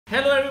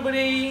Hello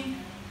everybody!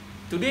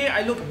 Today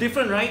I look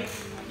different, right?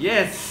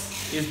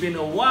 Yes, it's been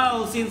a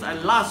while since I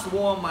last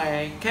wore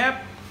my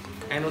cap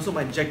and also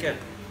my jacket.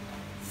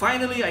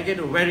 Finally I get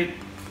to wear it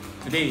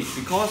today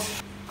because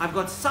I've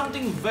got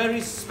something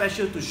very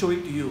special to show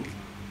it to you.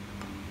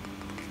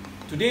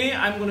 Today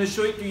I'm going to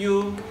show it to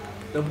you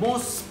the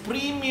most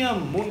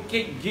premium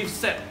mooncake gift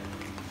set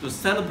to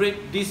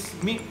celebrate this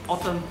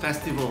Mid-Autumn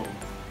Festival.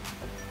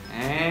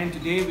 And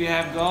today we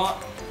have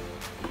got,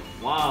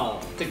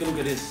 wow, take a look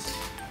at this.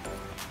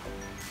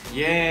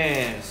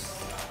 Yes,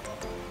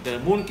 the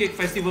Mooncake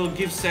Festival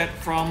gift set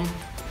from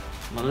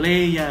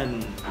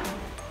Malaysian.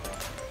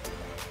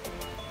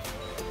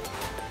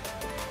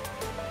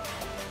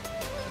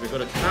 We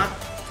got a card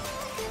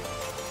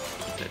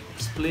that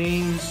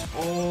explains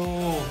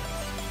all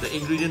the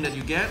ingredient that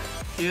you get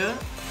here.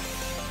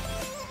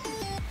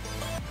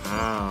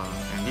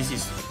 And this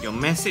is your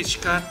message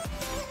card.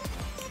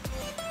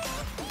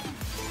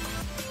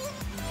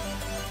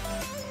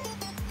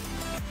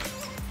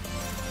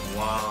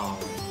 Wow.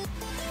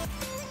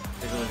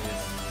 Take a look at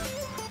this.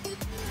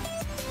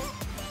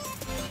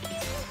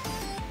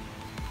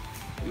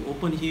 You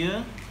open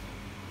here.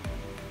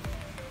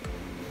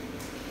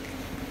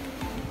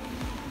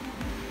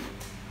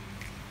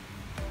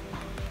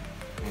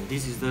 And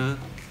this is the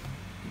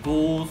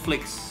gold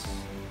flakes.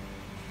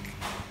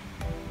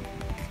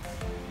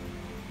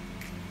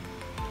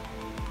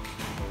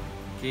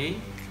 Okay.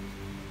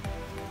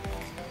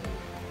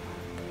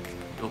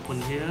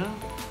 Open here.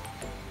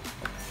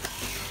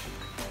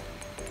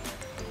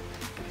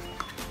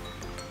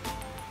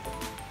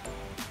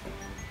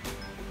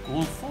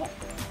 Gold fork.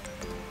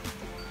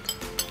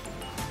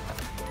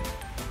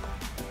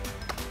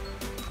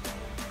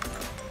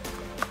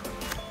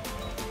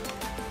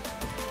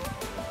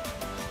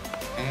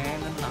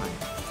 And a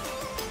knife.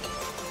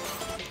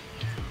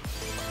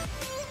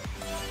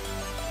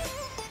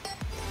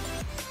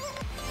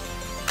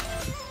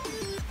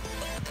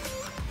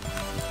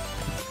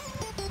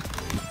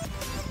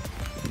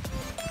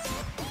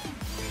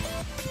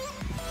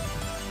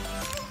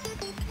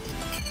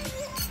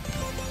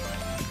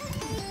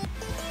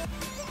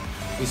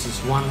 This is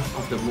one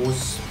of the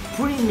most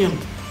premium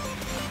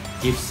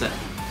gift set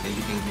that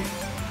you can give.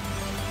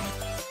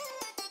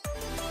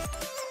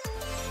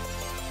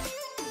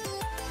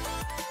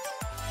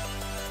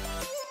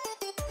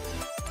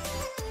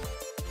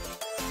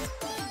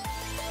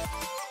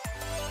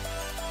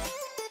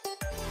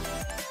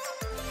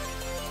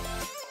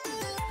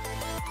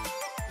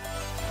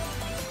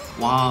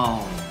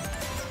 Wow,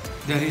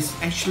 there is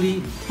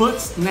actually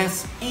bird's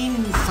nest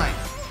inside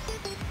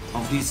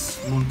of this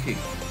mooncake.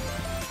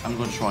 I'm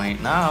gonna try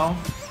it now.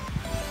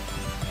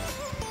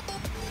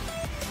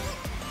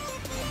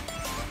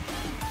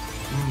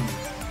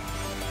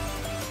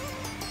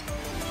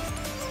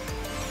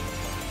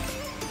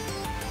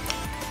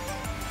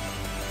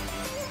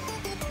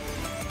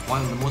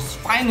 One of the most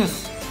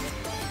finest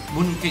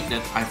mooncake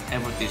that I've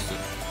ever tasted.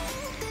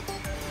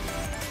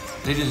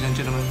 Ladies and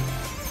gentlemen,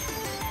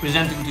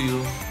 presenting to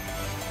you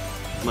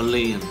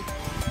Malayan.